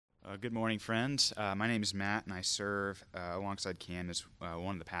Good morning, friends. My name is Matt, and I serve alongside Cam as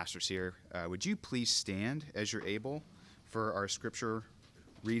one of the pastors here. Would you please stand as you're able for our scripture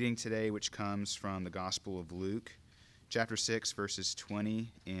reading today, which comes from the Gospel of Luke, chapter 6, verses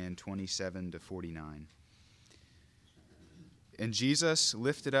 20 and 27 to 49. And Jesus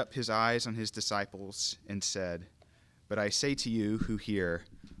lifted up his eyes on his disciples and said, "But I say to you who hear,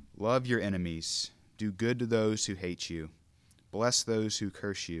 love your enemies, do good to those who hate you, bless those who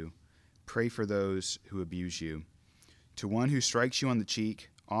curse you, pray for those who abuse you. To one who strikes you on the cheek,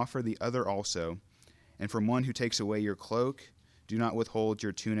 offer the other also, and from one who takes away your cloak, do not withhold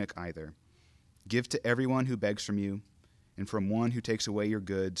your tunic either. Give to everyone who begs from you, and from one who takes away your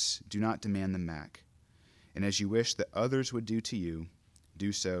goods, do not demand them back. And as you wish that others would do to you,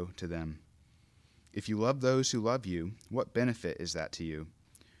 do so to them. If you love those who love you, what benefit is that to you?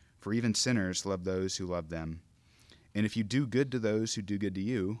 For even sinners love those who love them. And if you do good to those who do good to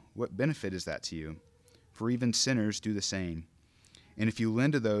you, what benefit is that to you? For even sinners do the same. And if you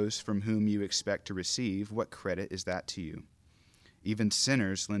lend to those from whom you expect to receive, what credit is that to you? Even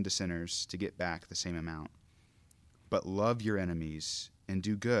sinners lend to sinners to get back the same amount. But love your enemies, and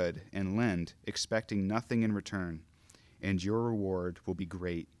do good, and lend, expecting nothing in return, and your reward will be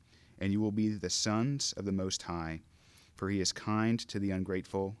great, and you will be the sons of the Most High, for he is kind to the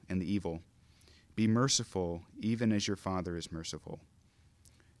ungrateful and the evil. Be merciful, even as your Father is merciful.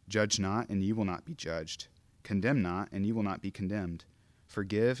 Judge not, and you will not be judged. Condemn not, and you will not be condemned.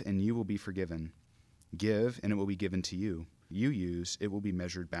 Forgive, and you will be forgiven. Give, and it will be given to you. You use, it will be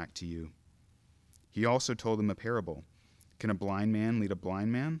measured back to you." He also told them a parable. Can a blind man lead a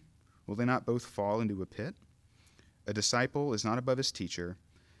blind man? Will they not both fall into a pit? A disciple is not above his teacher,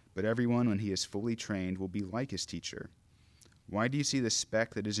 but everyone, when he is fully trained, will be like his teacher. Why do you see the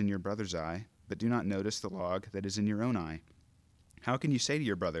speck that is in your brother's eye, but do not notice the log that is in your own eye? How can you say to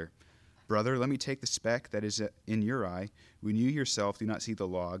your brother, "Brother, let me take the speck that is in your eye," when you yourself do not see the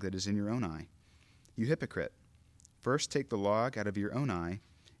log that is in your own eye? You hypocrite! First take the log out of your own eye,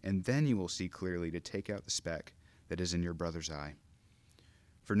 and then you will see clearly to take out the speck that is in your brother's eye.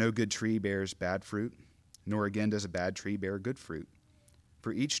 For no good tree bears bad fruit, nor again does a bad tree bear good fruit.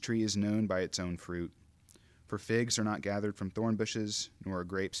 For each tree is known by its own fruit. For figs are not gathered from thorn bushes, nor are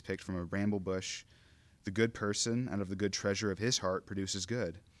grapes picked from a bramble bush. The good person out of the good treasure of his heart produces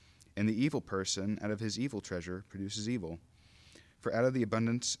good, and the evil person out of his evil treasure produces evil. For out of the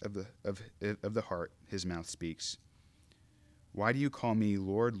abundance of the heart his mouth speaks. Why do you call me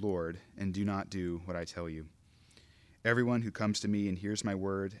Lord, Lord, and do not do what I tell you? Everyone who comes to me and hears my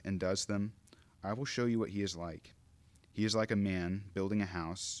word and does them, I will show you what he is like. He is like a man building a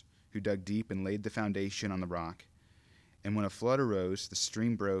house, who dug deep and laid the foundation on the rock. And when a flood arose, the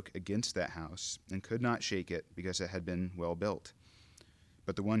stream broke against that house and could not shake it because it had been well built.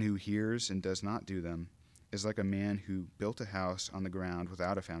 But the one who hears and does not do them is like a man who built a house on the ground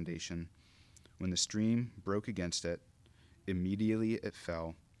without a foundation. When the stream broke against it, immediately it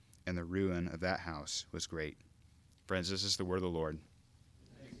fell, and the ruin of that house was great. Friends, this is the word of the Lord.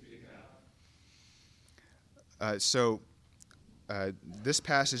 Thanks be to God. This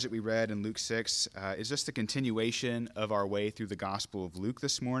passage that we read in Luke 6 is just a continuation of our way through the Gospel of Luke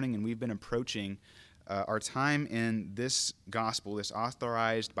this morning, and we've been approaching our time in this Gospel, this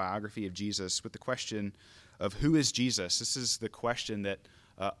authorized biography of Jesus, with the question of who is Jesus? This is the question that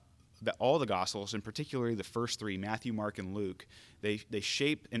all the Gospels, and particularly the first three, Matthew, Mark, and Luke, they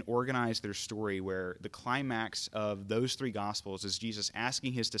shape and organize their story where the climax of those three Gospels is Jesus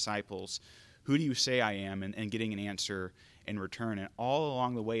asking his disciples, "Who do you say I am?" and getting an answer in return. And all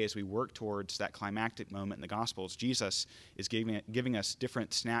along the way, as we work towards that climactic moment in the Gospels, Jesus is giving us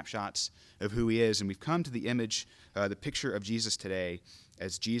different snapshots of who he is. And we've come to the image, the picture of Jesus today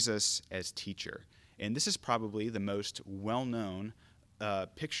as Jesus as teacher. And this is probably the most well-known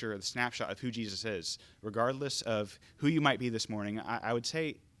picture, the snapshot of who Jesus is. Regardless of who you might be this morning, I would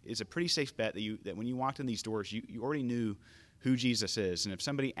say it's a pretty safe bet that when you walked in these doors, you already knew who Jesus is. And if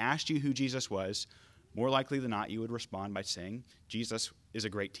somebody asked you who Jesus was, more likely than not, you would respond by saying, Jesus is a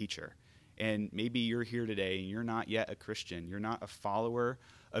great teacher. And maybe you're here today and you're not yet a Christian. You're not a follower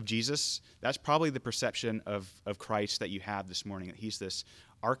of Jesus. That's probably the perception of Christ that you have this morning, that he's this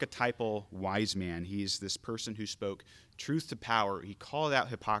archetypal wise man. He's this person who spoke truth to power. He called out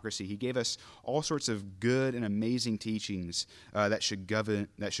hypocrisy. He gave us all sorts of good and amazing teachings that should govern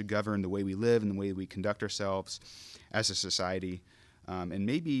the way we live and the way we conduct ourselves as a society. And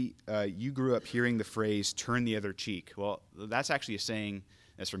maybe you grew up hearing the phrase, "turn the other cheek." Well, that's actually a saying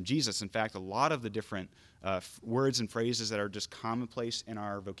as from Jesus. In fact, a lot of the different words and phrases that are just commonplace in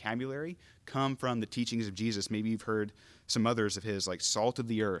our vocabulary come from the teachings of Jesus. Maybe you've heard some others of his, like salt of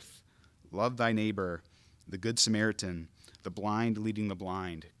the earth, love thy neighbor, the good Samaritan, the blind leading the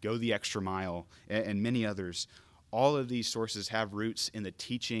blind, go the extra mile, and many others. All of these sources have roots in the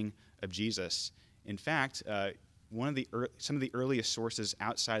teaching of Jesus. In fact, some of the earliest sources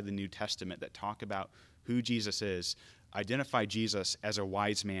outside the New Testament that talk about who Jesus is identify Jesus as a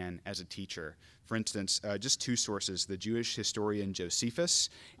wise man, as a teacher. For instance, just two sources, the Jewish historian Josephus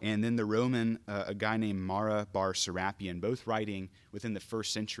and then the Roman, a guy named Mara bar Serapion, both writing within the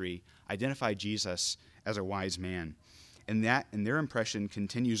first century, identify Jesus as a wise man. And their impression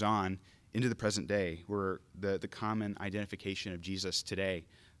continues on into the present day, where the common identification of Jesus today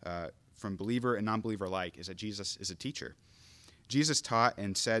from believer and non-believer alike is that Jesus is a teacher. Jesus taught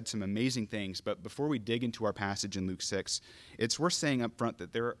and said some amazing things, but before we dig into our passage in Luke 6, it's worth saying up front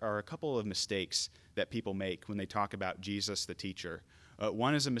that there are a couple of mistakes that people make when they talk about Jesus the teacher.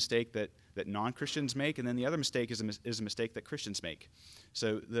 One is a mistake that non-Christians make, and then the other mistake is a mistake that Christians make.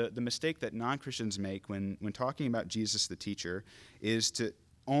 So the mistake that non-Christians make when talking about Jesus the teacher is to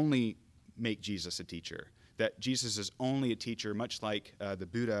only make Jesus a teacher, that Jesus is only a teacher, much like the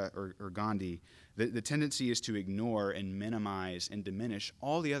Buddha or Gandhi. The tendency is to ignore and minimize and diminish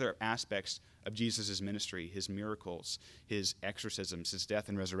all the other aspects of Jesus' ministry, his miracles, his exorcisms, his death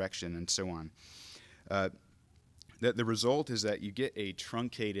and resurrection, and so on. The result is that you get a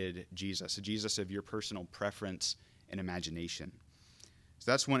truncated Jesus, a Jesus of your personal preference and imagination.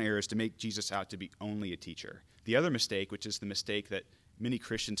 So that's one error, is to make Jesus out to be only a teacher. The other mistake, which is the mistake that many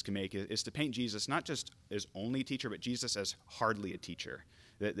Christians can make, is to paint Jesus not just as only a teacher, but Jesus as hardly a teacher.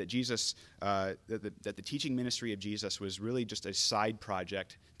 That the teaching ministry of Jesus was really just a side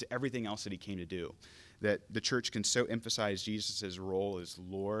project to everything else that he came to do. That the church can so emphasize Jesus' role as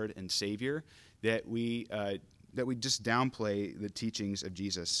Lord and Savior that we just downplay the teachings of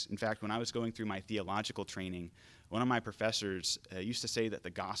Jesus. In fact, when I was going through my theological training, one of my professors used to say that the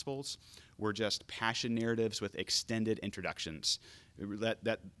Gospels were just passion narratives with extended introductions.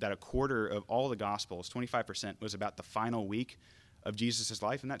 That a quarter of all the Gospels, 25%, was about the final week of Jesus'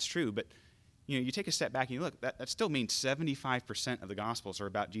 life, and that's true. But you take a step back and you look, that still means 75% of the Gospels are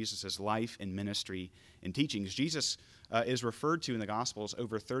about Jesus' life and ministry and teachings. Jesus is referred to in the Gospels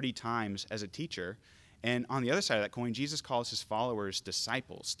over 30 times as a teacher. And on the other side of that coin, Jesus calls his followers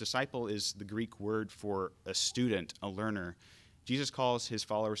disciples. Disciple is the Greek word for a student, a learner. Jesus calls his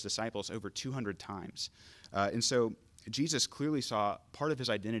followers disciples over 200 times. And so Jesus clearly saw part of his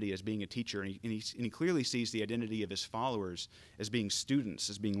identity as being a teacher, and he clearly sees the identity of his followers as being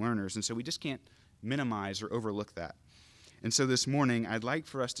students, as being learners. And so we just can't minimize or overlook that. And so this morning, I'd like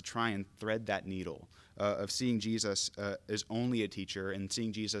for us to try and thread that needle of seeing Jesus as only a teacher and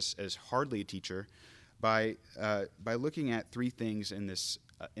seeing Jesus as hardly a teacher by looking at three things in this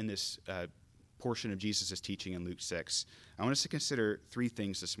portion of Jesus' teaching in Luke 6. I want us to consider three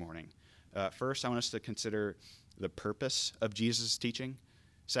things this morning. First, I want us to consider the purpose of Jesus' teaching.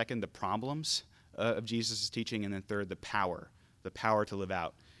 Second, the problems of Jesus' teaching. And then third, the power to live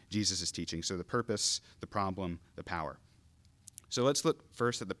out Jesus' teaching. So the purpose, the problem, the power. So let's look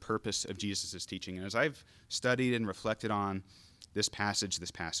first at the purpose of Jesus' teaching. And as I've studied and reflected on this passage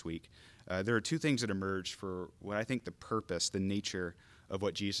this past week, there are two things that emerge for what I think the purpose, the nature of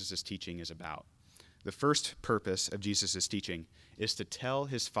what Jesus' teaching is about. The first purpose of Jesus' teaching is to tell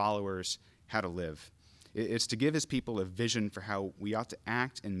his followers how to live. It's to give his people a vision for how we ought to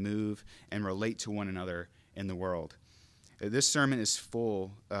act and move and relate to one another in the world. This sermon is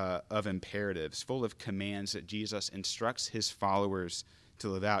full of imperatives, full of commands that Jesus instructs his followers to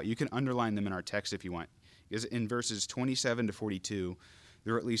live out. You can underline them in our text if you want. Because in verses 27 to 42,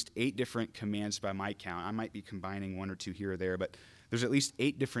 there are at least 8 different commands by my count. I might be combining one or two here or there, but there's at least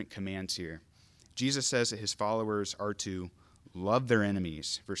 8 different commands here. Jesus says that his followers are to love their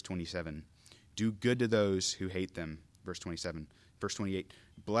enemies, verse 27. Do good to those who hate them, verse 27. Verse 28,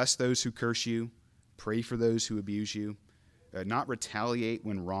 bless those who curse you, pray for those who abuse you, not retaliate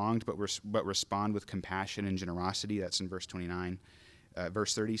when wronged, but respond with compassion and generosity. That's in verse 29.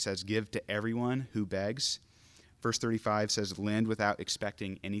 Verse 30 says, give to everyone who begs. Verse 35 says, lend without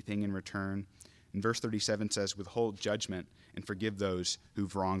expecting anything in return. And verse 37 says, withhold judgment and forgive those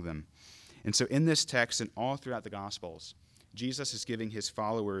who've wronged them. And so in this text and all throughout the Gospels, Jesus is giving his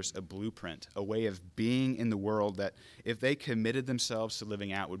followers a blueprint, a way of being in the world that, if they committed themselves to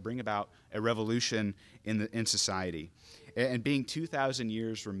living out, would bring about a revolution in society. And being 2,000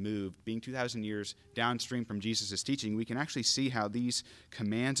 years removed, being 2,000 years downstream from Jesus' teaching, we can actually see how these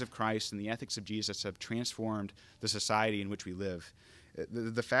commands of Christ and the ethics of Jesus have transformed the society in which we live.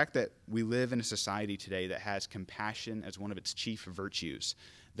 The fact that we live in a society today that has compassion as one of its chief virtues,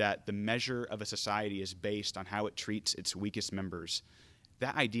 that the measure of a society is based on how it treats its weakest members,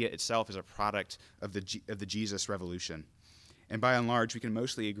 that idea itself is a product of the Jesus revolution. And by and large, we can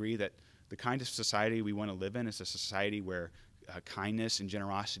mostly agree that the kind of society we want to live in is a society where kindness and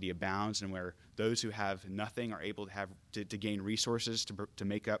generosity abounds, and where those who have nothing are able to gain resources to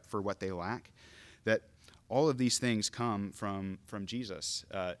make up for what they lack. That all of these things come from Jesus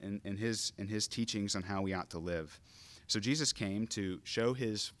in his teachings on how we ought to live. So Jesus came to show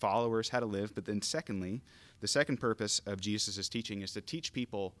his followers how to live, but then secondly, the second purpose of Jesus' teaching is to teach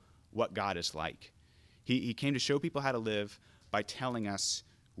people what God is like. He came to show people how to live by telling us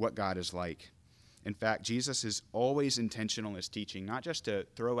what God is like. In fact, Jesus is always intentional in his teaching, not just to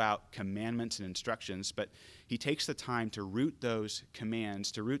throw out commandments and instructions, but he takes the time to root those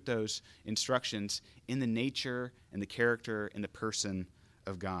commands, to root those instructions in the nature and the character and the person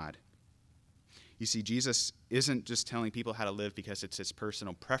of God. You see, Jesus isn't just telling people how to live because it's his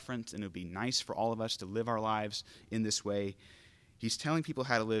personal preference and it would be nice for all of us to live our lives in this way. He's telling people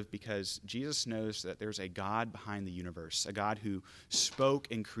how to live because Jesus knows that there's a God behind the universe, a God who spoke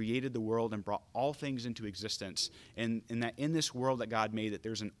and created the world and brought all things into existence, and that in this world that God made, that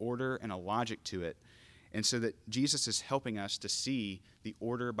there's an order and a logic to it. And so that Jesus is helping us to see the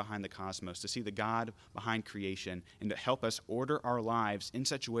order behind the cosmos, to see the God behind creation, and to help us order our lives in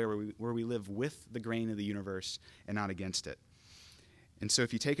such a way where we live with the grain of the universe and not against it. And so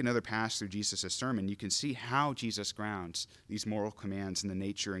if you take another pass through Jesus' sermon, you can see how Jesus grounds these moral commands in the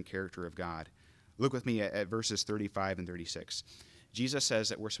nature and character of God. Look with me at verses 35 and 36. Jesus says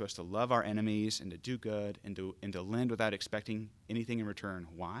that we're supposed to love our enemies and to do good and to lend without expecting anything in return.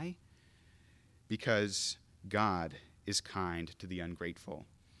 Why? Because God is kind to the ungrateful.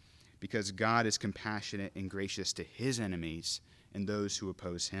 Because God is compassionate and gracious to his enemies and those who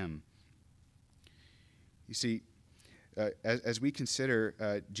oppose him. You see, as we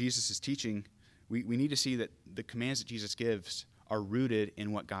consider Jesus' teaching, we need to see that the commands that Jesus gives are rooted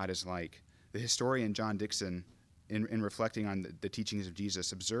in what God is like. The historian John Dickson, in reflecting on the teachings of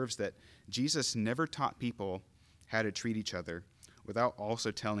Jesus, observes that Jesus never taught people how to treat each other without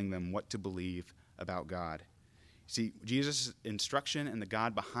also telling them what to believe about God. See, Jesus' instruction and the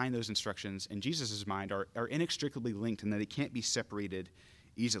God behind those instructions in Jesus' mind are inextricably linked, and that they can't be separated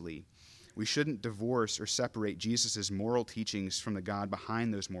easily. We shouldn't divorce or separate Jesus' moral teachings from the God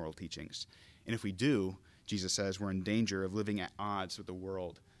behind those moral teachings. And if we do, Jesus says, we're in danger of living at odds with the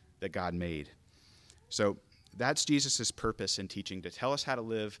world that God made. So that's Jesus' purpose in teaching, to tell us how to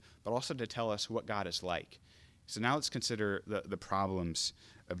live, but also to tell us what God is like. So now let's consider the problems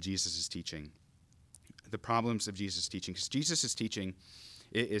of Jesus' teaching. The problems of Jesus' teaching. Because Jesus' teaching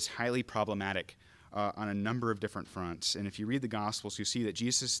is highly problematic on a number of different fronts. And if you read the Gospels, you see that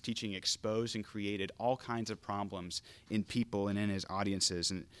Jesus' teaching exposed and created all kinds of problems in people and in his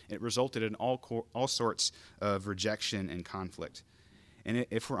audiences, and it resulted in all sorts of rejection and conflict. And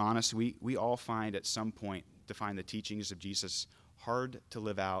if we're honest, we all find at some point to find the teachings of Jesus hard to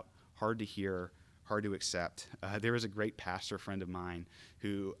live out, hard to hear, hard to accept. There was a great pastor friend of mine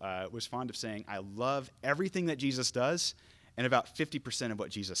who was fond of saying, I love everything that Jesus does and about 50% of what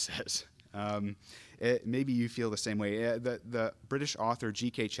Jesus says. Maybe you feel the same way. The British author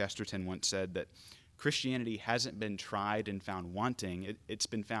G.K. Chesterton once said that Christianity hasn't been tried and found wanting. It's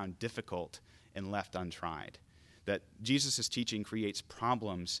been found difficult and left untried. That Jesus' teaching creates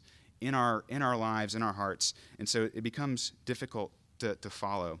problems in our lives, in our hearts, and so it becomes difficult to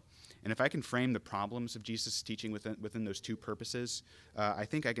follow. And if I can frame the problems of Jesus' teaching within those two purposes, I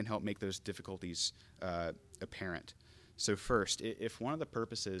think I can help make those difficulties apparent. So first, if one of the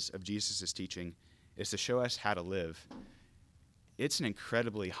purposes of Jesus' teaching is to show us how to live, it's an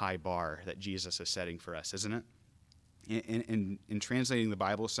incredibly high bar that Jesus is setting for us, isn't it? In translating the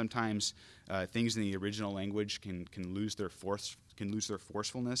Bible, sometimes things in the original language can lose their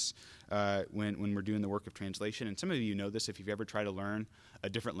forcefulness when we're doing the work of translation. And some of you know this if you've ever tried to learn a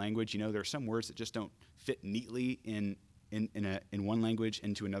different language. You know there are some words that just don't fit neatly in one language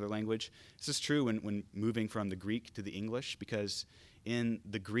into another language. This is true when moving from the Greek to the English, because in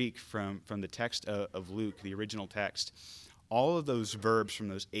the Greek from the text of Luke, the original text, all of those verbs from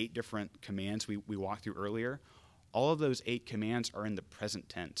those 8 different commands we walked through earlier, all of those 8 commands are in the present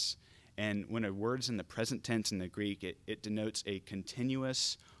tense. And when a word's in the present tense in the Greek, it denotes a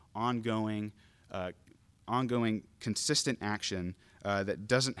continuous, ongoing, consistent action that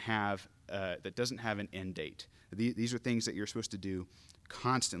doesn't have an end date. These are things that you're supposed to do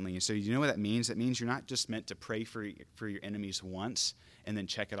constantly. And so you know what that means? That means you're not just meant to pray for your enemies once and then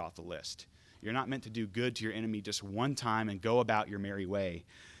check it off the list. You're not meant to do good to your enemy just one time and go about your merry way.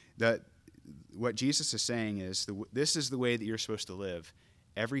 What Jesus is saying is this is the way that you're supposed to live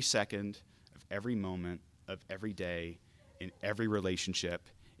every second of every moment of every day, in every relationship,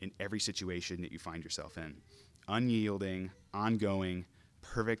 in every situation that you find yourself in. Unyielding, ongoing,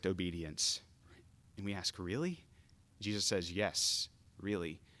 perfect obedience. And we ask, really? Jesus says, yes,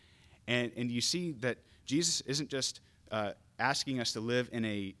 really. And you see that Jesus isn't just asking us to live in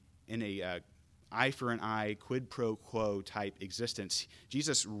a eye for an eye, quid pro quo type existence.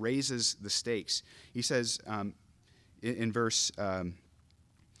 Jesus raises the stakes. He says in verse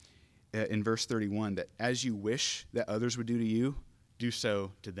 31 that as you wish that others would do to you, do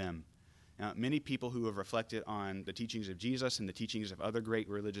so to them. Now, many people who have reflected on the teachings of Jesus and the teachings of other great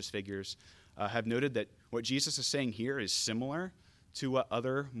religious figures have noted that what Jesus is saying here is similar to what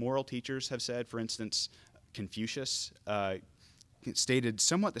other moral teachers have said. For instance, Confucius stated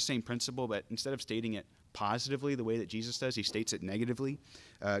somewhat the same principle, but instead of stating it positively the way that Jesus does, he states it negatively.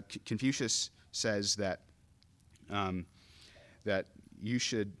 Confucius says that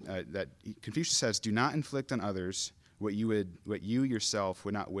Confucius says, "Do not inflict on others what you yourself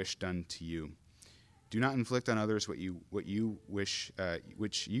would not wish done to you. Do not inflict on others which you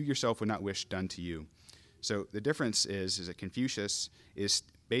yourself would not wish done to you." So the difference is that Confucius is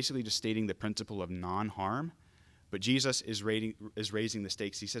basically just stating the principle of non-harm, but Jesus is raising the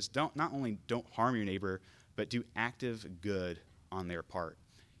stakes. He says, not only don't harm your neighbor, but do active good on their part.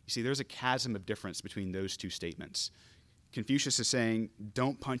 You see, there's a chasm of difference between those two statements. Confucius is saying,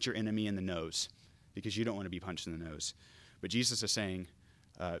 don't punch your enemy in the nose, because you don't want to be punched in the nose. But Jesus is saying,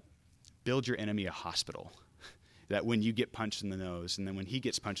 build your enemy a hospital, that when you get punched in the nose, and then when he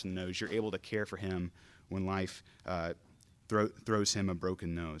gets punched in the nose, you're able to care for him when life throws him a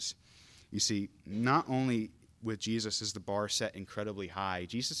broken nose. You see, not only with Jesus is the bar set incredibly high,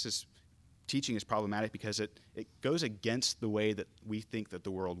 Jesus' teaching is problematic because it goes against the way that we think that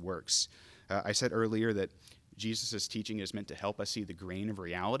the world works. I said earlier that Jesus' teaching is meant to help us see the grain of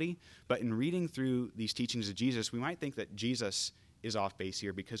reality, but in reading through these teachings of Jesus, we might think that Jesus is off base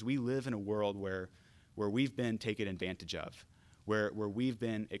here because we live in a world where we've been taken advantage of, where we've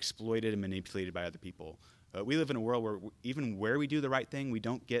been exploited and manipulated by other people. We live in a world where even where we do the right thing, we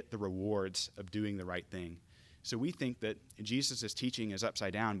don't get the rewards of doing the right thing. So we think that Jesus' teaching is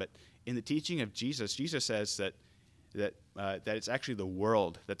upside down, but in the teaching of Jesus, Jesus says that it's actually the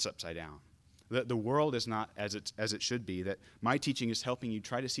world that's upside down. The world is not as it should be, that my teaching is helping you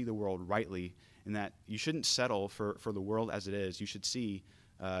try to see the world rightly, and that you shouldn't settle for the world as it is. You should see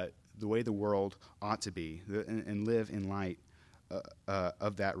the way the world ought to be and live in light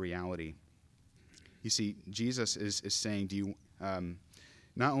of that reality. You see, Jesus is saying,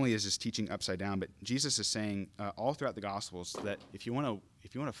 not only is his teaching upside down, but Jesus is saying all throughout the Gospels that if you want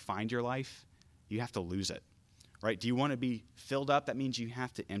to find your life, you have to lose it. Right? Do you want to be filled up? That means you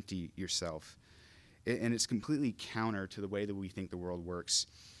have to empty yourself. And it's completely counter to the way that we think the world works.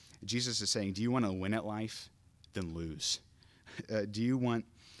 Jesus is saying, do you want to win at life? Then lose. Do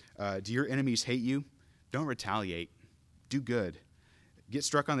your enemies hate you? Don't retaliate. Do good. Get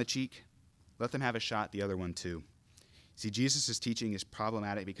struck on the cheek. Let them have a shot, the other one too. See, Jesus' teaching is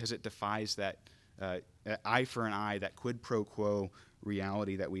problematic because it defies that eye for an eye, that quid pro quo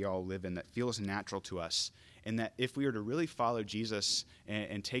reality that we all live in that feels natural to us. And that if we were to really follow Jesus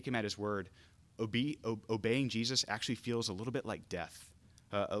and take him at his word, obeying Jesus actually feels a little bit like death,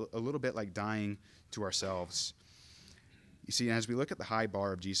 a little bit like dying to ourselves. You see, as we look at the high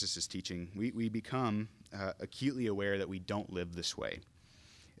bar of Jesus' teaching, we become acutely aware that we don't live this way.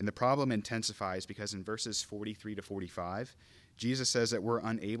 And the problem intensifies because in verses 43 to 45, Jesus says that we're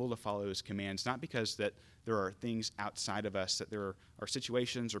unable to follow his commands, not because that there are things outside of us, that there are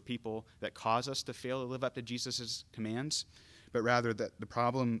situations or people that cause us to fail to live up to Jesus' commands, but rather that the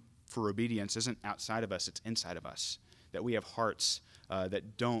problem for obedience isn't outside of us, it's inside of us, that we have hearts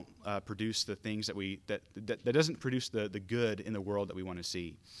that don't produce the things that doesn't produce the good in the world that we want to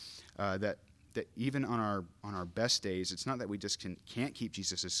see, that even on our best days, it's not that we just can't keep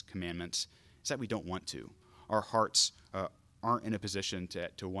Jesus' commandments, it's that we don't want to. Our hearts aren't in a position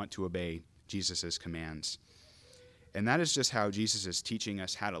to want to obey Jesus' commands. And that is just how Jesus is teaching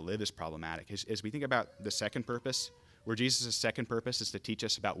us how to live is problematic. As we think about the second purpose, where Jesus' second purpose is to teach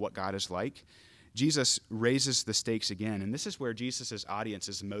us about what God is like, Jesus raises the stakes again. And this is where Jesus' audience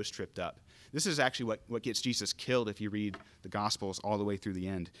is most tripped up. This is actually what gets Jesus killed if you read the Gospels all the way through the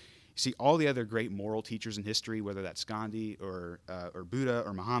end. You see, all the other great moral teachers in history, whether that's Gandhi or Buddha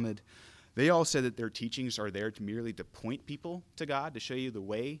or Muhammad, they all said that their teachings are there merely to point people to God, to show you the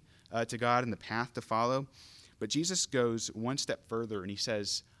way to God and the path to follow. But Jesus goes one step further, and he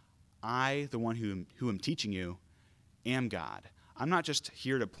says, I, the one who am teaching you, am God. I'm not just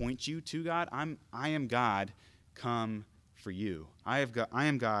here to point you to God. I am God come for you. I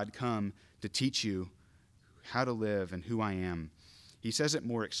am God come to teach you how to live and who I am. He says it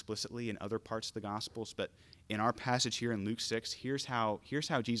more explicitly in other parts of the Gospels, but in our passage here in Luke 6, here's how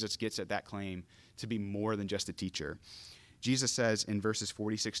Jesus gets at that claim to be more than just a teacher. Jesus says in verses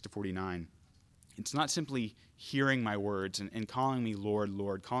 46 to 49, it's not simply hearing my words and calling me Lord,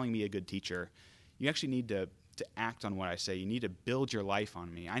 Lord, calling me a good teacher. You actually need to act on what I say. You need to build your life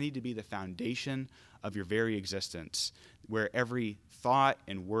on me. I need to be the foundation of your very existence, where every thought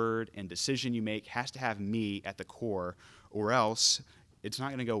and word and decision you make has to have me at the core, or else it's not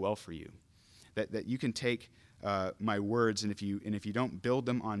going to go well for you. That you can take my words, and if you don't build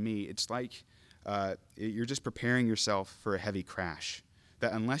them on me, it's like you're just preparing yourself for a heavy crash.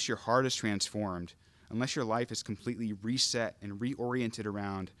 That unless your heart is transformed, unless your life is completely reset and reoriented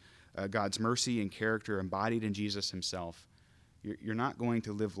around God's mercy and character embodied in Jesus himself, you're not going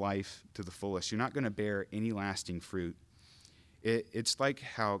to live life to the fullest. You're not going to bear any lasting fruit. It's like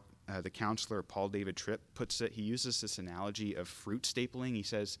how the counselor Paul David Tripp puts it. He uses this analogy of fruit stapling. He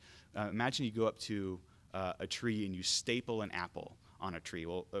says, imagine you go up to a tree and you staple an apple on a tree.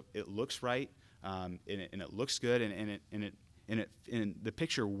 Well, it looks right, and it looks good, and the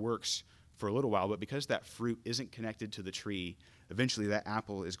picture works for a little while, but because that fruit isn't connected to the tree, eventually that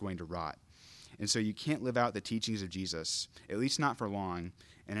apple is going to rot. And so you can't live out the teachings of Jesus, at least not for long,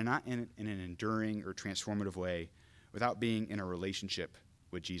 and not in an enduring or transformative way, without being in a relationship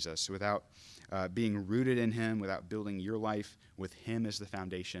with Jesus, without being rooted in him, without building your life with him as the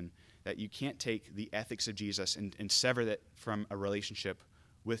foundation. That you can't take the ethics of Jesus and sever that from a relationship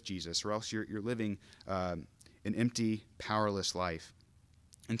with Jesus, or else you're living an empty, powerless life.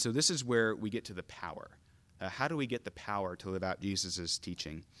 And so this is where we get to the power. How do we get the power to live out Jesus'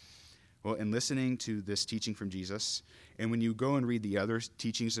 teaching? Well, in listening to this teaching from Jesus, and when you go and read the other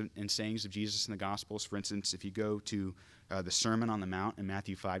teachings and sayings of Jesus in the Gospels, for instance, if you go to the Sermon on the Mount in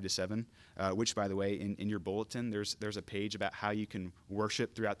Matthew 5-7, which, by the way, in your bulletin, there's a page about how you can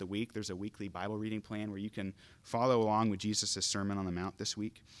worship throughout the week. There's a weekly Bible reading plan where you can follow along with Jesus' Sermon on the Mount this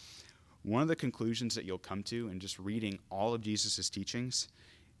week. One of the conclusions that you'll come to in just reading all of Jesus' teachings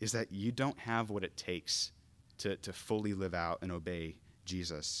is that you don't have what it takes to fully live out and obey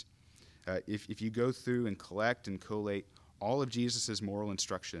Jesus. If you go through and collect and collate all of Jesus' moral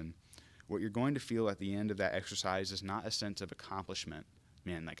instruction, what you're going to feel at the end of that exercise is not a sense of accomplishment.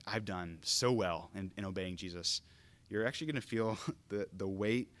 Man, like I've done so well in obeying Jesus. You're actually going to feel the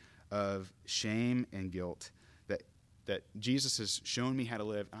weight of shame and guilt that Jesus has shown me how to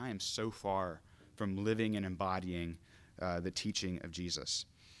live, and I am so far from living and embodying the teaching of Jesus.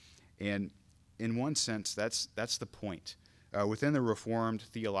 And in one sense, that's the point. Within the Reformed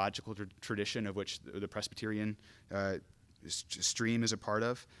theological tradition of which the Presbyterian stream is a part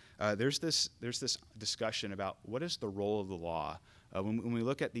of, there's this discussion about what is the role of the law. When we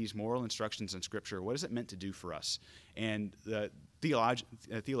look at these moral instructions in Scripture, what is it meant to do for us? And the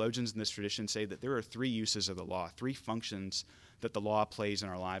theologians in this tradition say that there are three uses of the law, three functions that the law plays in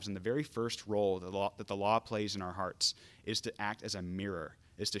our lives. And the very first role that the law plays in our hearts is to act as a mirror,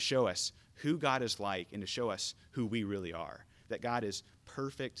 is to show us who God is like and to show us who we really are. That God is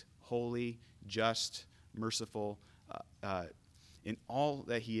perfect, holy, just, merciful, in all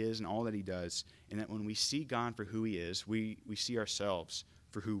that he is and all that he does, and that when we see God for who he is, we see ourselves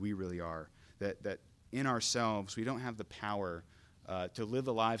for who we really are. That in ourselves, we don't have the power to live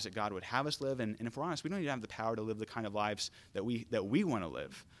the lives that God would have us live, and if we're honest, we don't even have the power to live the kind of lives that we want to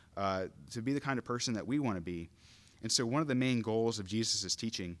live, to be the kind of person that we want to be. And so one of the main goals of Jesus'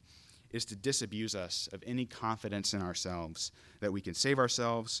 teaching is to disabuse us of any confidence in ourselves, that we can save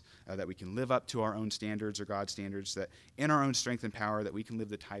ourselves, that we can live up to our own standards or God's standards, that in our own strength and power, that we can live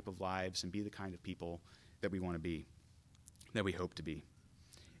the type of lives and be the kind of people that we want to be, that we hope to be.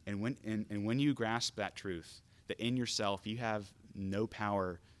 And when you grasp that truth, that in yourself you have no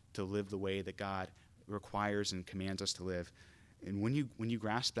power to live the way that God requires and commands us to live, and when you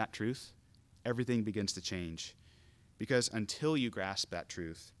grasp that truth, everything begins to change. Because until you grasp that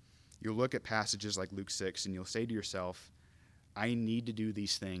truth, you'll look at passages like Luke 6 and you'll say to yourself, I need to do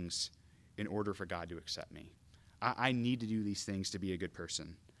these things in order for God to accept me. I need to do these things to be a good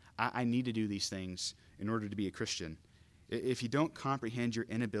person. I need to do these things in order to be a Christian. If you don't comprehend your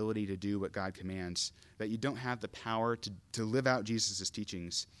inability to do what God commands, that you don't have the power to live out Jesus'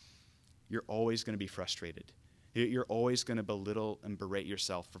 teachings, you're always going to be frustrated. You're always going to belittle and berate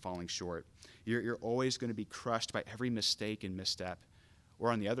yourself for falling short. You're always going to be crushed by every mistake and misstep.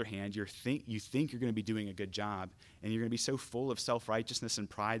 Or on the other hand, you think you're going to be doing a good job, and you're going to be so full of self-righteousness and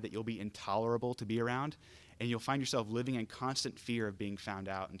pride that you'll be intolerable to be around, and you'll find yourself living in constant fear of being found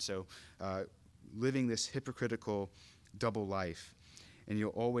out, and so living this hypocritical double life, and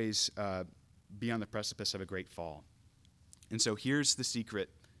you'll always be on the precipice of a great fall. And so here's the secret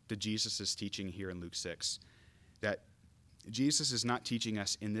to Jesus' teaching here in Luke 6, that Jesus is not teaching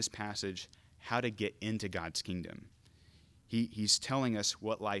us in this passage how to get into God's kingdom. He's telling us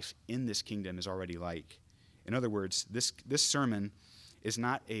what life in this kingdom is already like. In other words, this sermon is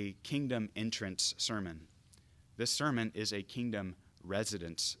not a kingdom entrance sermon. This sermon is a kingdom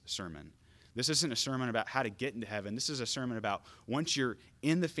residence sermon. This isn't a sermon about how to get into heaven. This is a sermon about once you're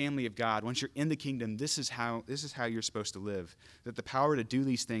in the family of God, once you're in the kingdom, this is how you're supposed to live. That the power to do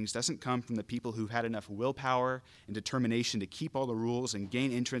these things doesn't come from the people who've had enough willpower and determination to keep all the rules and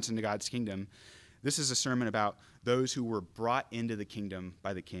gain entrance into God's kingdom. This is a sermon about those who were brought into the kingdom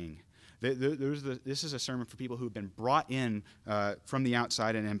by the king. This is a sermon for people who have been brought in from the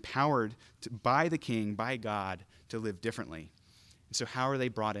outside and empowered by the king, by God, to live differently. And so how are they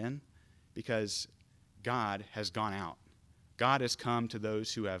brought in? Because God has gone out. God has come to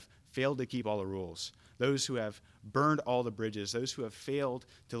those who have failed to keep all the rules, those who have burned all the bridges, those who have failed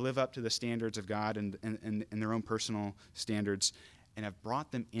to live up to the standards of God and their own personal standards, and have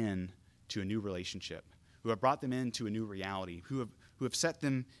brought them in to a new relationship, who have brought them into a new reality, who have set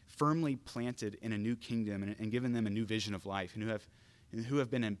them firmly planted in a new kingdom and given them a new vision of life, and who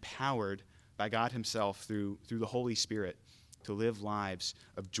have been empowered by God himself through the Holy Spirit to live lives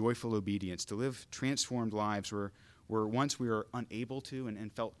of joyful obedience, to live transformed lives where once we were unable to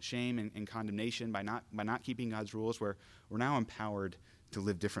and felt shame and condemnation by not keeping God's rules, where we're now empowered to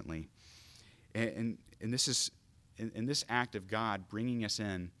live differently. And this act of God bringing us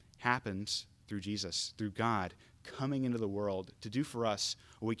in happens through Jesus, through God coming into the world to do for us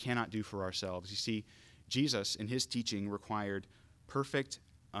what we cannot do for ourselves. You see, Jesus in his teaching required perfect,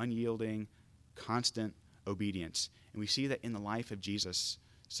 unyielding, constant obedience. And we see that in the life of Jesus,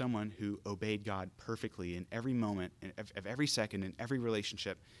 someone who obeyed God perfectly in every moment, of every second, in every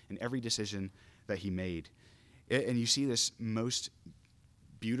relationship, in every decision that he made. And you see this most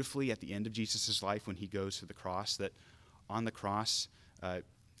beautifully at the end of Jesus' life when he goes to the cross, that on the cross,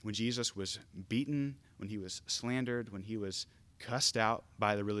 when Jesus was beaten, when he was slandered, when he was cussed out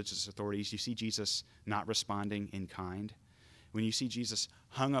by the religious authorities, you see Jesus not responding in kind. When you see Jesus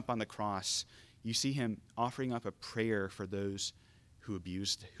hung up on the cross, you see him offering up a prayer for those who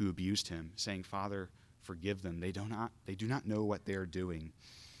abused him, saying, "Father, forgive them. They do not know what they're doing."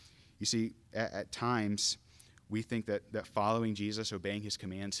 You see, at times, we think that following Jesus, obeying his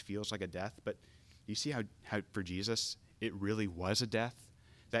commands, feels like a death. But you see how for Jesus, it really was a death.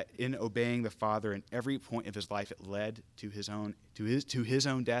 That in obeying the Father in every point of his life, it led to his own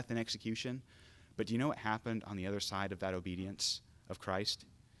death and execution. But do you know what happened on the other side of that obedience of Christ?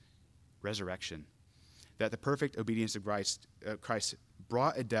 Resurrection. That the perfect obedience of Christ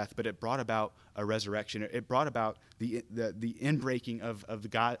brought a death, but it brought about a resurrection. It brought about the inbreaking of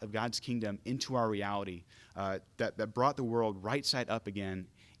God's kingdom into our reality. That brought the world right side up again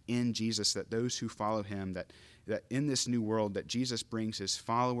in Jesus. That those who follow him, that in this new world, that Jesus brings his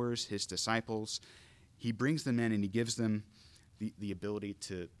followers, his disciples, he brings them in and he gives them the ability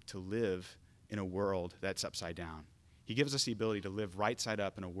to live in a world that's upside down. He gives us the ability to live right side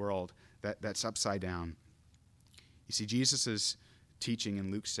up in a world that's upside down. You see, Jesus' teaching in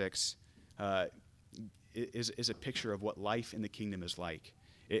Luke 6 is a picture of what life in the kingdom is like.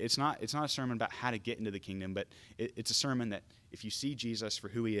 It's not a sermon about how to get into the kingdom, but it's a sermon that if you see Jesus for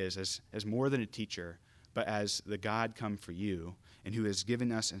who he is, as more than a teacher, but as the God come for you, and who has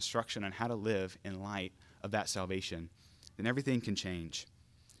given us instruction on how to live in light of that salvation, then everything can change.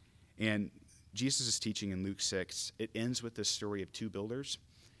 And Jesus' teaching in Luke 6, it ends with this story of two builders.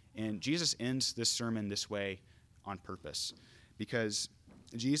 And Jesus ends this sermon this way on purpose, because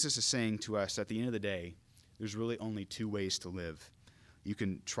Jesus is saying to us at the end of the day, there's really only two ways to live. You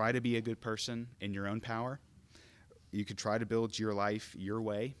can try to be a good person in your own power. You could try to build your life your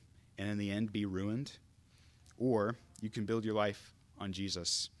way, and in the end be ruined. Or you can build your life on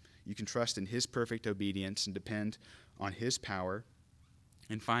Jesus. You can trust in his perfect obedience and depend on his power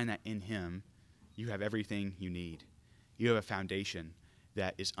and find that in him you have everything you need. You have a foundation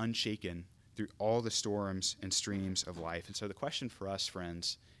that is unshaken through all the storms and streams of life. And so the question for us,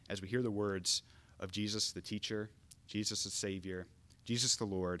 friends, as we hear the words of Jesus the teacher, Jesus the Savior, Jesus the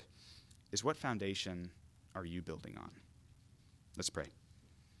Lord, is what foundation are you building on? Let's pray.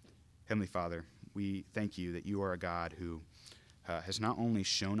 Heavenly Father, we thank you that you are a God who has not only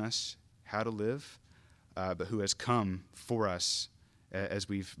shown us how to live, but who has come for us as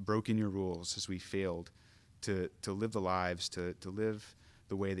we've broken your rules, as we failed to live the lives, to live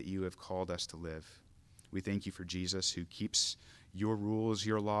the way that you have called us to live. We thank you for Jesus, who keeps your rules,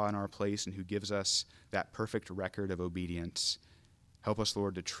 your law in our place, and who gives us that perfect record of obedience. Help us,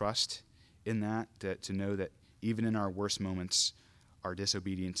 Lord, to trust in that, to know that even in our worst moments, our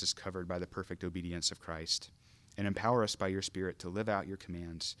disobedience is covered by the perfect obedience of Christ. And empower us by your Spirit to live out your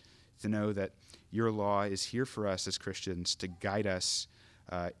commands, to know that your law is here for us as Christians to guide us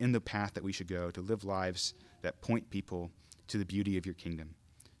in the path that we should go, to live lives that point people to the beauty of your kingdom.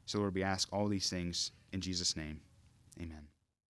 So, Lord, we ask all these things in Jesus' name. Amen.